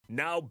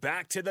Now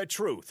back to the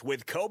truth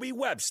with Kobe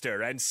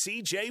Webster and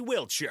CJ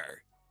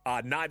Wiltshire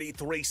on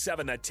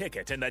 93.7 The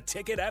Ticket and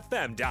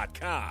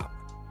theticketfm.com.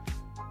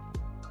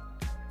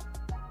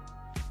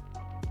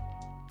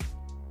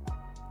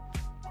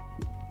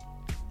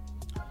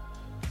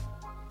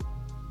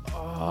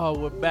 Oh,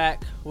 we're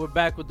back. We're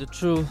back with the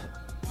truth.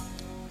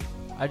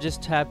 I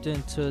just tapped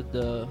into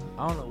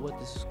I don't know what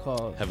this is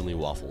called. Heavenly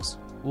Waffles.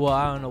 Well,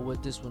 I don't know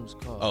what this one's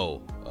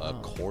called.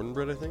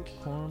 Cornbread, I think.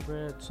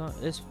 Cornbread.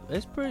 It's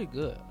pretty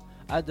good.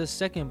 The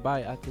second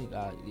bite, I think,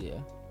 yeah.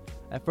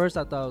 At first,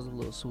 I thought it was a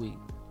little sweet,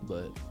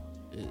 but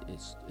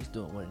it's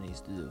doing what it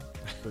needs to do,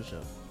 for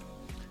sure.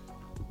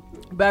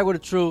 Back with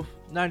the truth.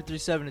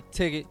 93.7 The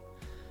Ticket.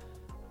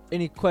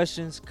 Any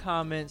questions,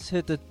 comments,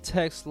 hit the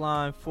text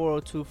line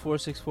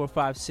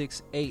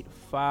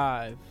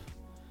 402-464-5685.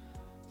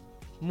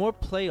 More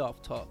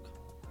playoff talk.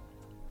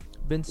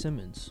 Ben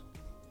Simmons.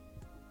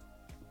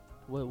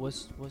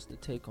 What's the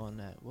take on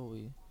that?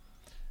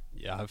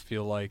 Yeah, I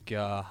feel like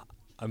I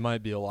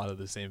might be a lot of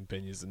the same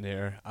opinions in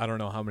here. I don't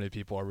know how many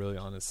people are really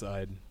on his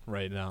side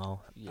right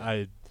now.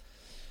 Yeah.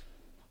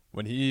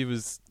 When he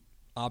was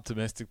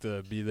optimistic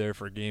to be there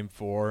for Game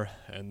 4,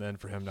 and then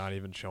for him not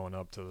even showing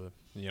up to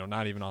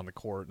not even on the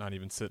court, not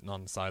even sitting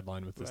on the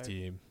sideline with his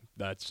team,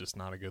 that's just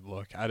not a good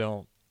look.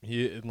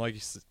 We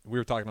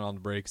were talking on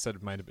the break, said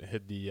it might have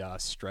hit the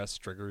stress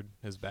triggered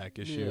his back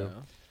issue.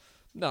 Yeah.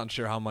 Not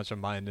sure how much I'm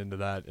buying into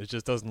that. It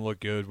just doesn't look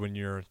good when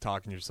you're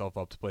talking yourself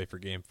up to play for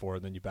Game 4,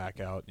 and then you back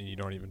out and you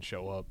don't even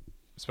show up,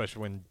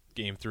 especially when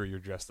Game 3 you're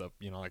dressed up,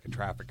 like a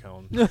traffic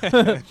cone. They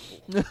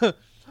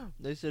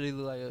said he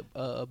looked like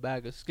a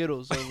bag of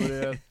Skittles over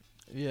there.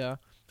 Yeah.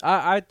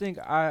 I think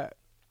I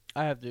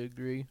have to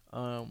agree.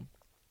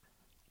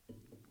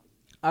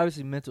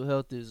 Obviously, mental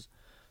health is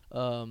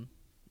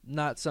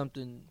not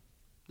something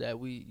that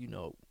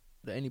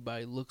that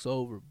anybody looks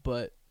over,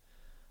 but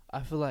I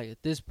feel like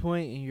at this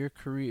point in your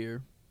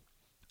career,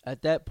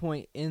 at that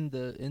point in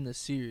the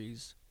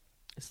series,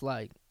 it's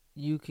like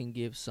you can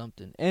give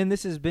something. And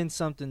this has been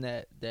something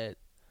that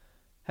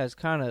has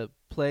kind of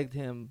plagued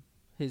him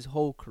his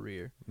whole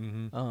career.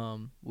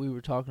 Mm-hmm. We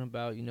were talking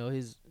about,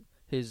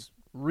 his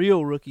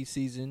real rookie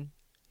season,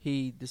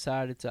 he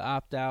decided to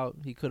opt out.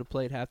 He could have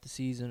played half the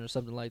season or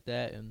something like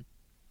that and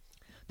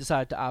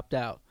decided to opt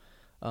out.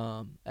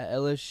 At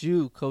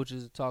LSU,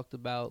 coaches talked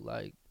about,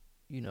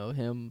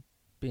 him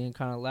being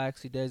kind of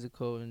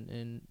lackadaisical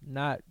and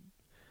not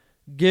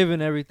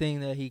giving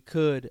everything that he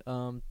could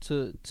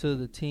to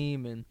the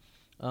team. And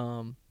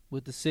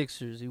with the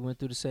Sixers, he went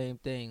through the same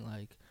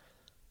thing.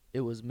 It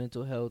was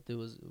mental health. It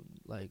was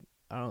I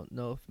don't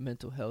know if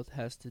mental health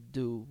has to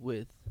do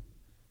with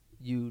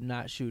you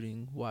not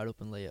shooting wide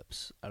open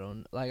layups. I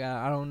don't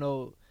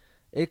know.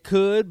 It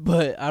could,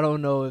 but I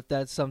don't know if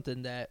that's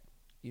something that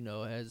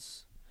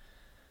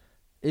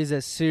is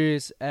as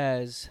serious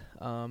as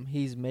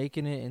he's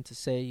making it, and to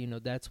say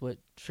that's what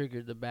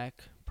triggered the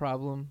back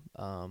problem.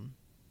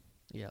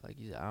 Like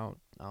you said, I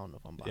don't know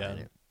if I'm buying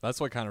it. That's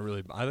what I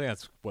think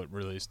that's what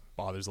really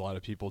bothers a lot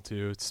of people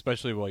too,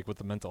 especially with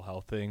the mental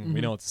health thing. Mm-hmm.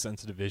 We know it's a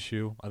sensitive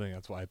issue. I think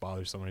that's why it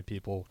bothers so many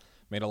people.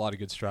 Made a lot of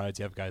good strides.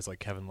 You have guys like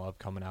Kevin Love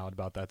coming out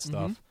about that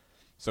stuff. Mm-hmm.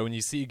 So when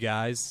you see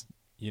guys,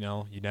 you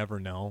never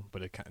know,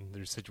 but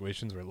there's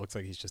situations where it looks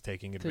like he's just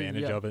taking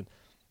advantage of it.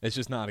 It's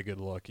just not a good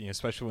look,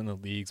 especially when the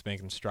league's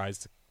making strides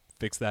to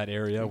fix that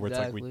area where it's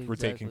like we're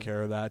taking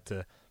care of that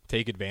to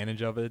take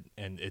advantage of it,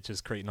 and it's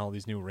just creating all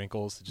these new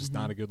wrinkles. It's just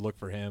not a good look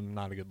for him,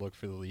 not a good look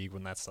for the league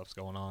when that stuff's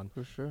going on.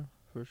 For sure.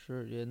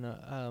 Yeah,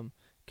 no,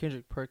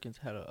 Kendrick Perkins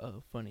had a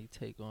funny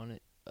take on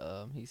it.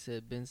 He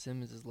said Ben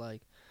Simmons is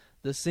like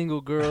the single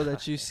girl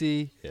that you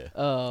see,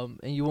 and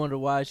you wonder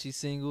why she's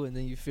single, and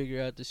then you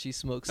figure out that she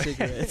smokes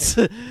cigarettes.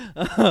 So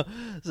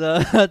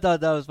I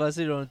thought that was funny. I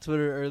seen it on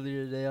Twitter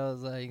earlier today. I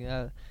was like,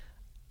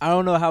 I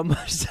don't know how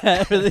much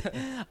that really,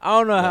 I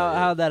don't know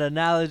how that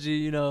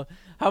analogy,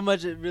 how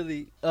much it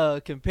really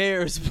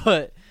compares,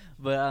 but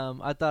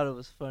I thought it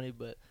was funny.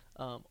 But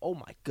oh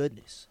my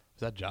goodness, Is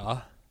that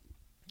Ja?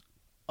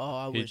 Oh,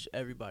 I wish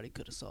everybody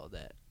could have saw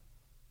that.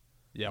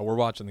 Yeah, we're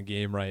watching the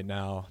game right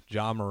now.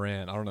 Ja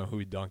Morant, I don't know who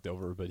he dunked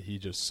over, but he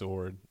just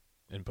soared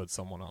and put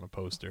someone on a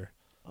poster.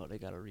 Oh, they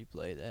got to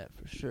replay that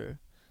for sure.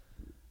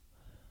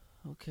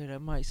 Okay, that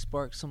might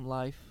spark some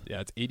life.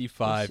 Yeah, it's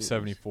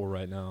 85-74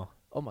 right now.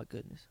 Oh, my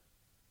goodness.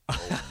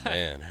 Oh,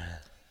 man.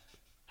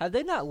 Have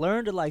they not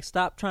learned to,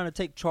 stop trying to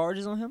take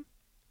charges on him?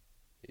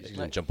 He's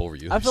going to jump over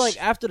you. I feel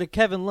like after the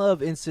Kevin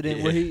Love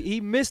incident where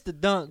he missed the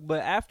dunk, but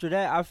after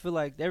that, I feel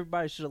like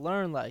everybody should have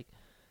learned, this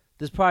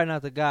is probably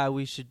not the guy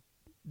we should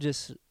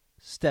just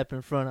step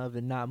in front of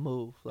and not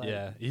move.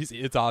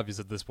 It's obvious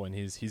at this point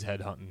he's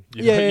head hunting.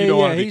 You don't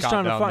want to be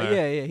caught down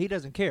there. Yeah, he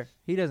doesn't care.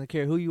 He doesn't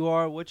care who you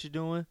are, what you're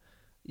doing.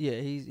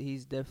 Yeah,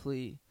 he's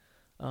definitely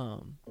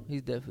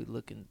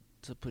looking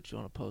to put you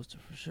on a poster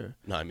for sure.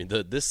 No, I mean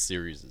this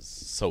series is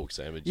so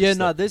exciting.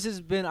 This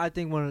has been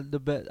one of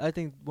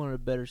the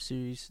better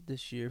series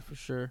this year for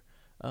sure.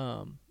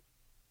 Ja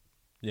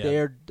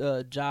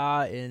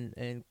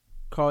and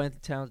Karl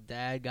Anthony Towns'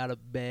 dad got a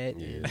bet.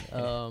 Yeah.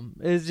 And,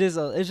 it's just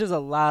a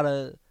lot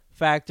of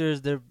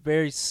factors. They're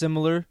very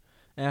similar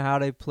in how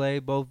they play.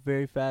 Both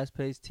very fast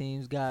paced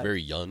teams. Got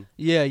Very young.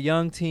 Yeah,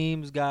 young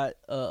teams got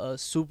a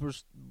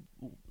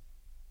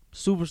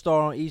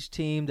superstar on each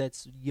team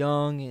that's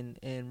young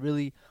and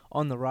really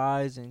on the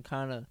rise and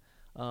kind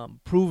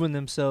of proving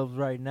themselves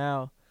right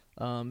now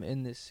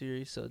in this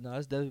series. So, no,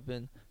 it's definitely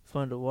been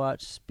fun to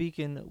watch.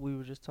 Speaking, we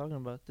were just talking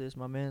about this.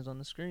 My man's on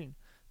the screen.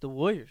 The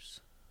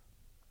Warriors.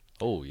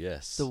 Oh,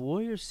 yes. The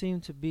Warriors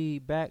seem to be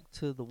back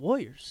to the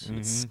Warriors.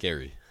 It's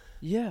scary.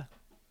 Yeah.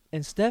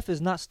 And Steph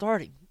is not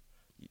starting.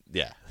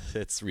 Yeah,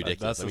 it's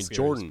ridiculous. That's the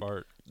Jordan,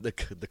 part. the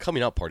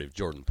coming out party of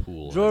Jordan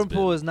Poole. Jordan has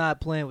Poole been is not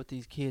playing with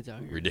these kids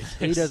out here. ridiculous.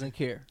 He doesn't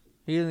care.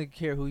 He doesn't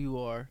care who you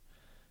are.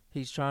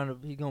 He's gonna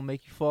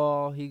make you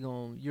fall. He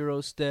gonna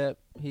Euro step.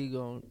 He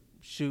gonna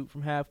shoot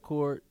from half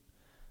court.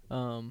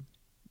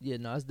 Yeah,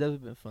 no, it's definitely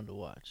been fun to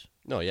watch.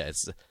 No, yeah,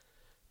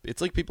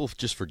 it's like people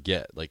just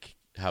forget like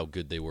how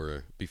good they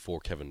were before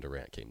Kevin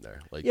Durant came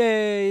there. Like Yeah.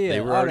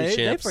 they were already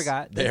champs. They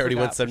forgot. They already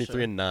went forgot for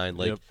 73-9.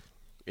 Like Yep.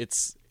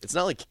 it's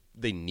not like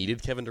they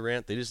needed Kevin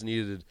Durant. They just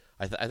needed.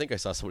 I think I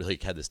saw somebody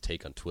like had this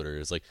take on Twitter.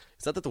 It's like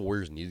it's not that the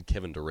Warriors needed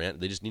Kevin Durant.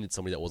 They just needed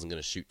somebody that wasn't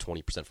going to shoot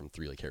 20% from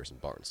three like Harrison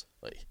Barnes.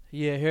 Like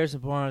Yeah, Harrison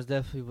Barnes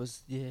definitely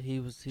was. Yeah, he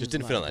was. Just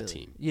didn't fit on that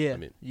team. Yeah, I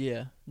mean-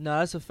 yeah. No,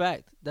 that's a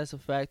fact. That's a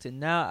fact. And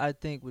now I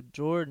think with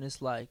Jordan,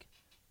 it's like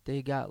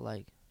they got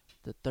like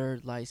the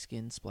third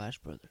light-skinned Splash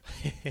Brother.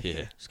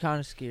 yeah, It's kind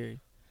of scary.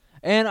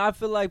 And I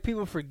feel like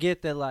people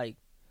forget that like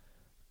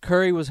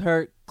Curry was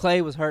hurt,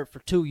 Clay was hurt for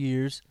 2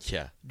 years,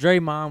 yeah.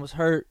 Draymond was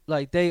hurt.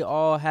 Like they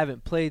all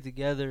haven't played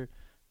together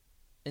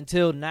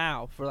until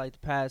now for like the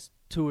past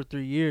 2 or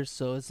 3 years.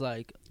 So it's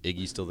like,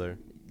 Iggy's still there.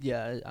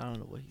 yeah, I don't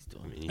know what he's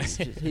doing. I mean, he's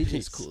he's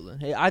just cooling.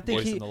 Hey, I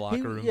think Voice in the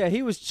locker room. Yeah,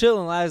 he was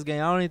chilling last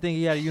game. I don't even think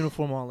he had a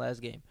uniform on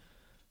last game.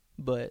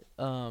 But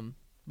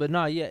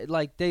no, yeah,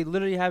 like they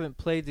literally haven't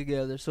played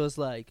together. So it's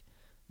like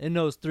in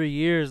those 3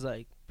 years,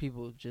 like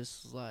people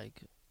just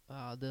like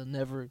they'll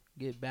never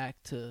get back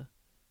to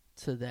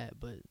that.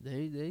 But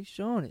they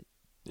showing it.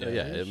 Yeah,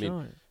 They I mean,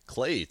 showing it.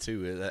 Clay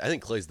too. I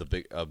think Clay's the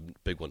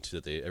big one too.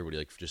 That everybody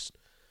like just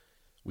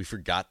we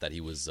forgot that he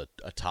was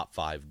a top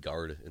 5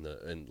 guard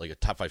in like a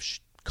top 5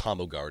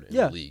 combo guard in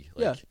the league.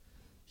 Like,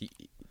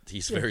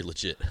 he's very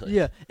legit. Like,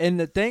 Yeah, and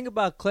the thing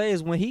about Clay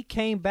is when he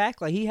came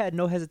back, like he had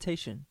no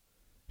hesitation.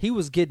 He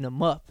was getting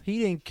them up. He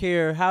didn't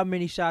care how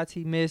many shots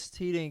he missed.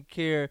 He didn't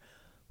care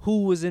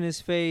who was in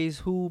his face,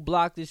 who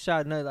blocked his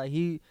shot.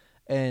 Nothing.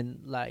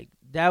 Like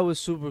that was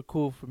super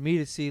cool for me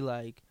to see.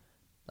 Like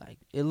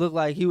it looked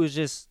like he was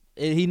just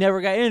he never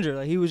got injured.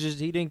 Like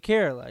he didn't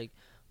care. Like,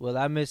 well,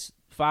 I missed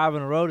 5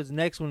 in a row. This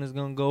next one is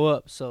gonna go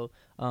up. So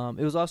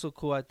it was also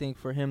cool, I think,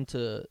 for him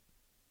to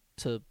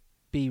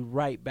be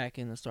right back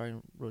in the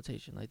starting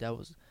rotation. Like that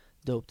was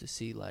dope to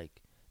see.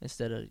 Like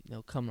instead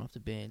of coming off the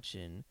bench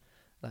and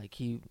like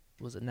he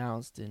was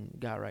announced and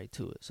got right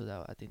to it.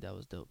 So I think that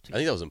was dope too. I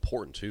think that was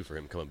important too for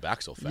him coming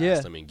back so fast.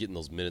 Yeah. I mean, getting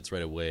those minutes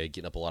right away,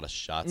 getting up a lot of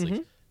shots. Mhm.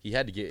 Like he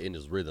had to get in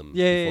his rhythm.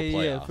 Yeah,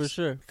 before yeah, playoffs for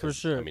sure, for 'cause,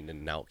 sure. I mean,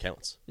 and now it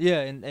counts. Yeah,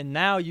 and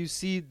now you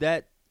see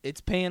that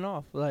it's paying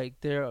off.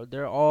 Like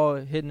they're all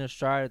hitting their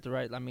stride at the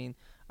right. I mean,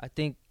 I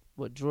think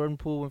Jordan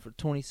Poole went for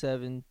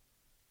 27,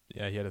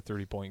 Yeah, he had a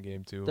 30-point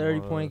game too.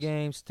 30-point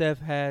game. Steph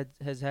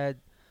has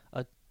had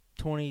a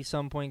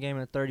 20-some point game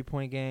and a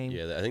 30-point game.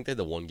 Yeah, I think they had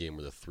the one game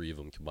where the 3 of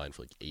them combined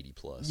for like 80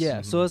 plus.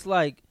 Yeah, so it's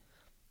like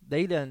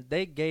they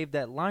gave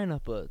that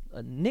lineup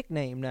a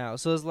nickname now.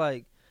 So it's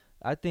like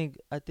I think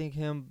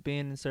him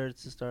being inserted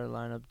to start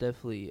lineup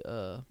definitely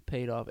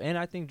paid off. And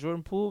I think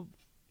Jordan Poole,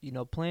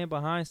 playing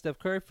behind Steph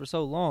Curry for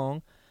so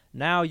long,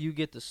 now you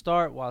get to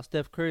start while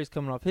Steph Curry's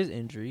coming off his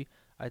injury.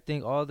 I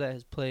think all that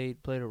has played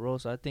a role.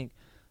 So I think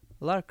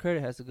a lot of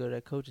credit has to go to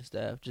that coaching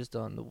staff just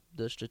on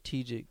the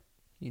strategic,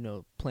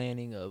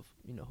 planning of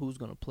who's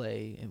going to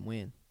play and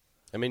when.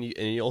 I mean,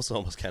 you also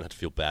almost kind of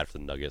feel bad for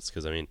the Nuggets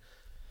because I mean,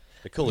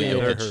 Nikola Yeah,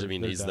 Jokic. I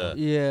mean, they're he's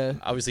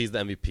down. obviously he's the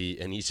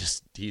MVP and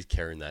he's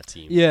carrying that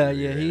team. Yeah, through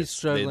here. he's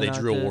struggling They out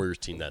drew there. a Warriors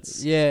team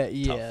that's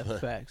Yeah, tough.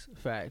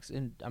 facts.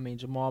 And I mean,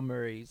 Jamal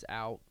Murray's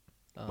out.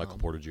 Michael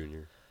Porter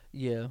Jr.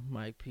 Yeah,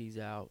 Mike P's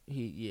out.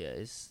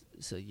 Jokic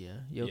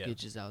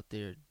is out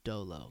there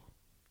dolo.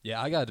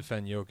 Yeah, I gotta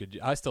defend Jokic.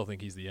 I still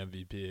think he's the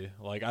MVP.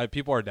 Like,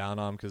 people are down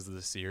on him because of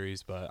the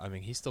series, but I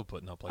mean, he's still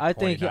putting up like. I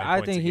think 29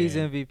 points a he's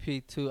game.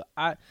 MVP too.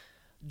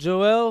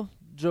 Joel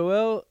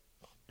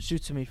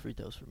shoots too many free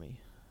throws for me.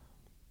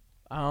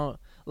 I don't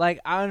like.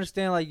 I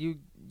understand like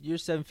you're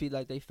 7 feet,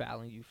 like they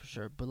fouling you for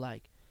sure, but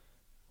like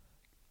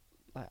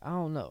I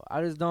don't know.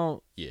 I just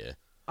don't. Yeah.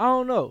 I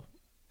don't know.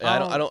 I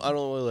don't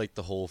really like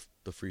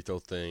the free throw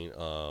thing.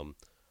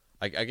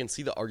 I can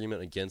see the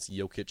argument against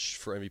Jokic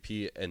for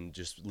MVP, and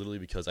just literally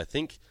because I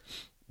think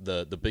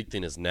the big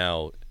thing is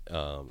now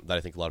that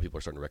I think a lot of people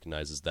are starting to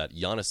recognize is that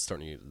Giannis is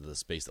starting to get the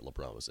space that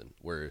LeBron was in,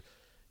 where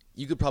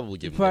You could probably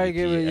give him probably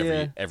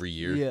MVP every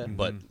year, Yeah.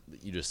 but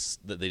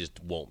they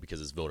just won't because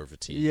it's voter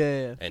fatigue.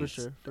 Yeah, and for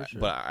sure.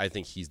 But I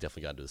think he's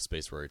definitely gotten to the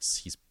space where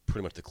he's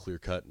pretty much the clear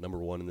cut number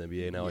one in the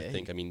NBA now. Yeah, I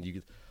think. I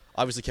mean,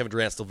 obviously Kevin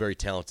Durant's still very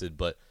talented,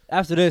 but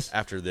after this,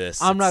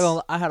 I'm not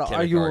gonna. I had to can't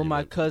argue make an with my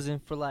argument. cousin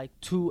for like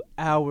 2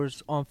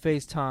 hours on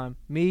FaceTime.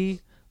 Me,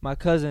 my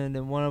cousin, and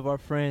then one of our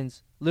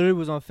friends literally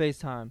was on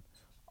FaceTime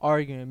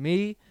arguing.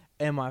 Me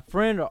and my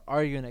friend are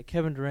arguing that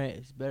Kevin Durant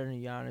is better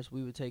than Giannis.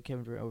 We would take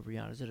Kevin Durant over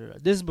Giannis.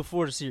 This is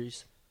before the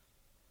series.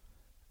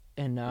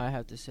 And now I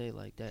have to say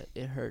like that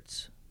it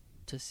hurts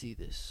to see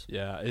this.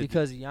 Yeah,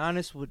 Because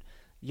Giannis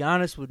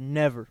would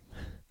never.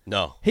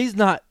 No. He's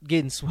not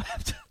getting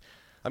swept.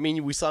 I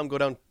mean, we saw him go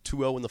down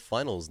 2-0 in the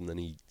finals, and then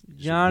he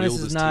Giannis wheeled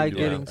is his not team to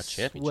getting a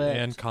championship. swept.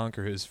 and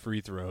conquer his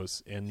free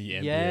throws in the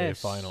NBA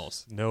Yes.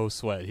 Finals. No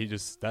sweat. He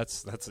just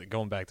that's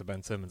going back to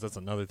Ben Simmons. That's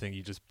another thing.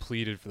 He just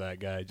pleaded for that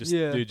guy.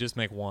 Dude, just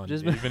make one.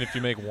 Just Even if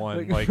you make one,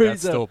 Make like freeze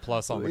that's still a up.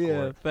 plus on the Yeah,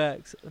 court.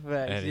 facts.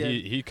 And yeah.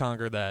 he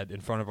conquered that in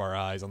front of our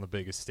eyes on the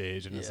biggest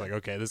stage, and it's Yeah. like,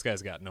 okay, this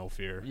guy's got no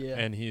fear, Yeah.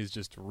 and he's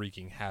just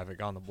wreaking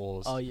havoc on the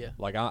Bulls. Oh yeah.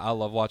 Like I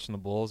love watching the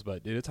Bulls,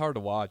 but dude, it's hard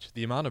to watch.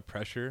 The amount of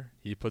pressure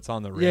he puts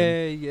on the rim.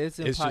 Yeah, it's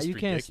It's impossible. just You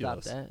can't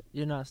ridiculous. stop that.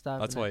 You're not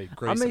stopping. That's that. why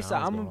Grayson I'm Allen's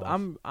excited. going off.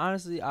 I'm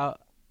honestly. I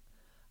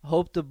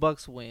hope the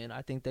Bucks win.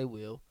 I think they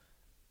will.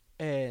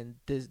 And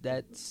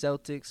that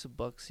Celtics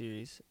Bucks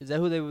series, is that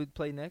who they would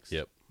play next?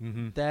 Yep.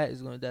 Mm-hmm.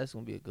 That's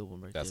gonna be a good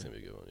one right That's there.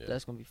 going to be a good one, yeah.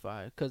 That's gonna be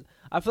fire because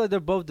I feel like they're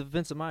both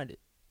defensive minded.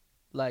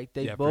 Like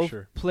they Yeah, for both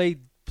sure. play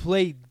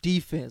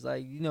defense.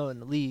 Like in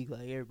the league,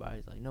 like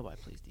everybody's like nobody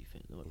plays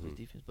defense. Nobody plays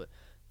defense. But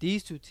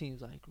these two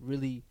teams like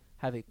really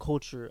have a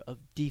culture of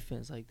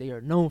defense. Like they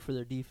are known for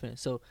their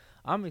defense. So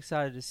I'm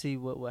excited to see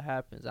what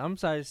happens. I'm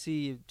excited to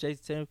see if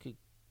Jason Tatum could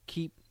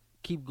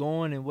keep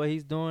going and what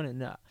he's doing.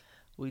 And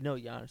we know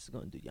Giannis is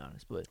going to do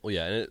Giannis. But Well,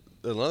 yeah, and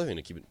another thing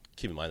to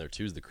keep in mind there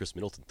too is the Chris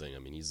Middleton thing. I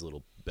mean, he's a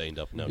little banged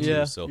up now yeah,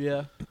 too, so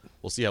yeah,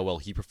 we'll see how well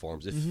he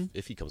performs Mhm.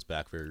 if he comes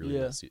back very early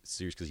in Yeah. that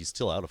series because he's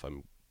still out. If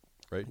I'm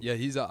right, Yeah,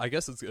 he's. I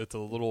guess it's a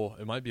little.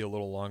 It might be a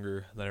little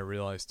longer than I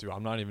realized too.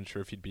 I'm not even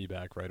sure if he'd be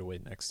back right away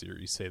next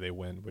series. Say they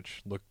win,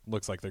 which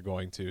looks like they're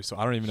going to. So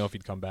I don't even know if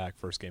he'd come back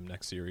first game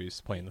next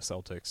series playing the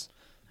Celtics.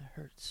 that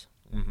hurts.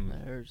 Mm-hmm.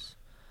 That hurts.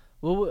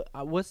 Well,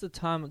 what's the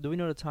time? Do we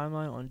know the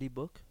timeline on D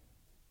Book?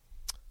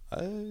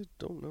 I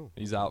don't know.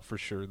 He's out for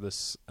sure.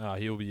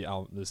 He'll be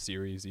out this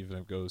series, even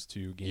if it goes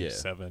to Game Yeah.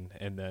 7,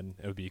 and then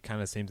it would be kind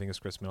of the same thing as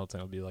Chris Middleton.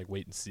 It'll be like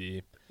wait and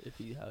see.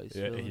 How he's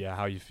Yeah, feeling. yeah,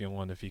 how you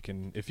feeling? If he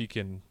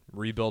can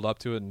rebuild up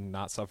to it and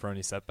not suffer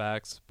any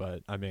setbacks.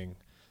 But I mean,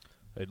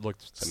 it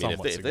looked. I mean, somewhat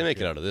if they make it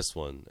significant. out of this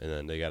one and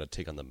then they got to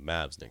take on the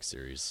Mavs next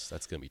series,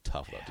 that's going to be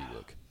tough without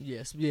D-Book.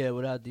 Yes, yeah,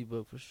 without D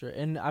Book for sure.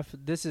 And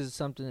this is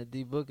something that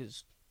D Book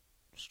has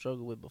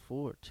struggled with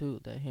before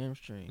too, that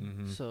hamstring.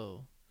 Mhm.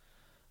 So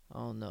I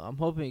don't know. I'm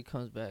hoping he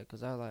comes back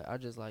because I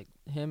just like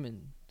him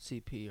and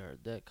CP.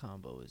 That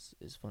combo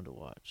is fun to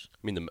watch. I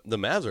mean, the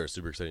Mavs are a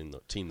super exciting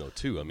team though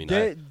too. I mean,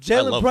 I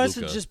Jalen love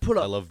Brunson Luka. just put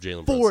I up love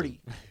Jalen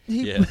 40.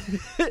 Brunson.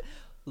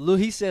 Yeah.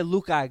 He said,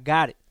 "Luka, I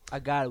got it.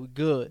 We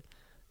good."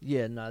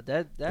 Yeah,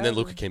 that. And then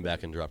Luka came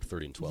back and dropped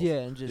 30 and 12. Yeah,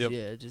 and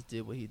just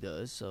did what he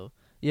does. So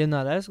yeah,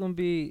 no, that's gonna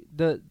be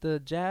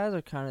the Jazz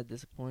are kind of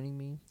disappointing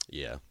me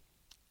Yeah.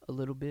 a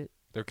little bit.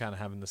 They're kind of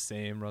having the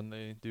same run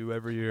they do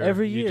every year.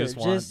 Every You year, just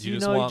want, you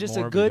just want just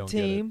more, a but you good don't get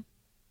it. team,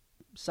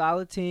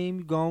 solid team.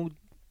 You gonna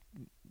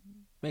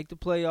make the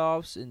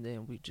playoffs, and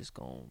then we just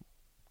gonna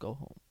go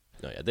home.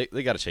 No, yeah,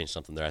 they got to change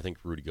something there. I think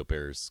Rudy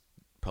Gobert is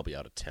probably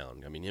out of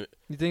town. I mean, You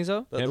think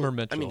so? Him or I mean,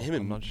 Mitchell? him I'm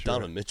and not sure.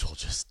 Donovan Mitchell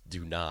just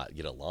do not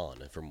get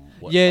along. From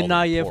what all Yeah, the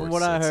from reports,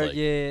 what I it's heard, like,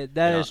 yeah,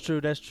 that you is know,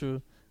 true. That's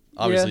true.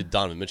 Obviously, Yeah.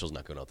 Donovan Mitchell's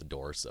not going out the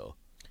door, so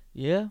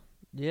Yeah.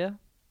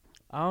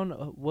 I don't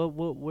know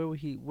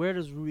where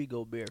does Rudy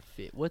Gobert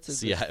fit? What's a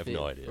See, good I have fit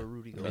no idea. for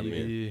Rudy I Gobert?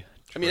 mean,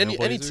 Maybe any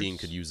Trailblazers? team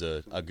could use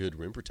a good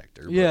rim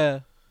protector. But Yeah.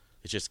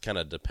 it just kind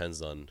of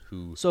depends on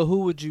who. So who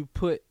would you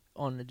put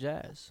on the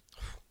Jazz?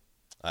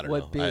 I don't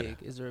What know. big?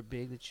 Is there a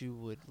big that you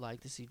would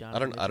like to see I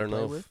Donovan don't. I don't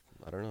Mitchell know. play with?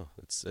 I don't know.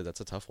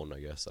 That's a tough one. I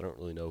guess I don't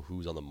really know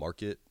who's on the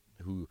market.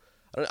 I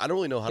don't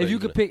really know how. If to you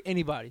even- could pick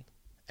anybody.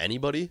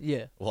 anybody,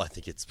 Yeah. well, I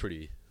think it's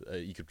pretty.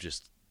 You could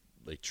just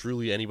like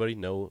truly anybody.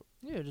 No,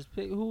 Yeah, just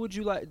pick. Who would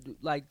you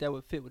like that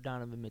would fit with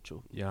Donovan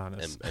Mitchell?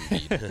 Giannis.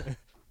 Embiid.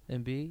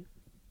 Embiid?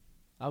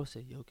 I would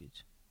say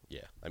Jokic.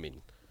 Yeah, I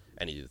mean,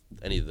 any of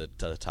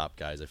the top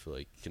guys, I feel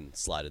like can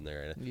slide in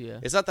there. And Yeah.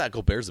 it's not that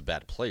Gobert's a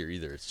bad player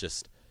either. It's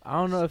just I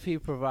don't know if he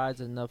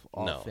provides enough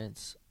No.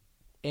 offense,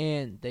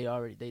 and they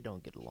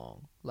don't get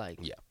along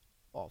Yeah.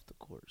 off the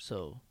court.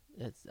 So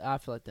I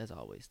feel like that's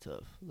always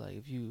tough. Like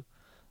if you,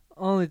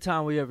 only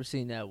time we ever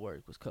seen that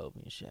work was Kobe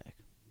and Shaq,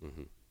 hmm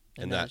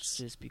and And that's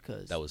just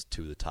because that was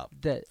two of the top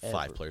that 5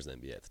 ever, players in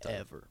the NBA at the time.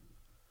 ever,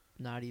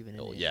 not even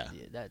in Oh, the yeah.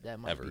 NBA. That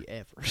might Ever. be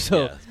ever.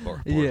 So yeah,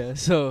 poor- yeah,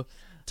 so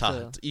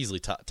top easily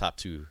top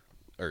 2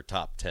 or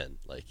top 10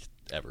 like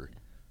ever.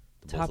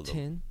 Both top of them.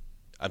 10.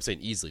 I'm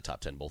saying easily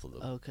top 10, both of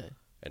them. Okay,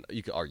 And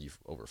you could argue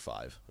over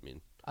 5. I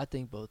mean, I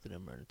think both of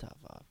them are in the top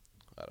 5.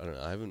 I don't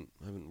know. I haven't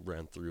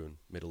ran through and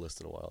made a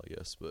list in a while, I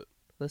guess. But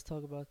let's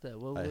talk about that.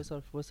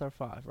 What's our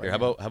 5? Right. Here,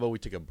 how about we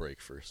take a break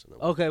first? And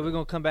then we're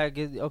gonna come back.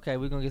 We're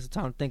gonna get some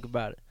time to think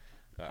about it.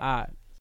 All right.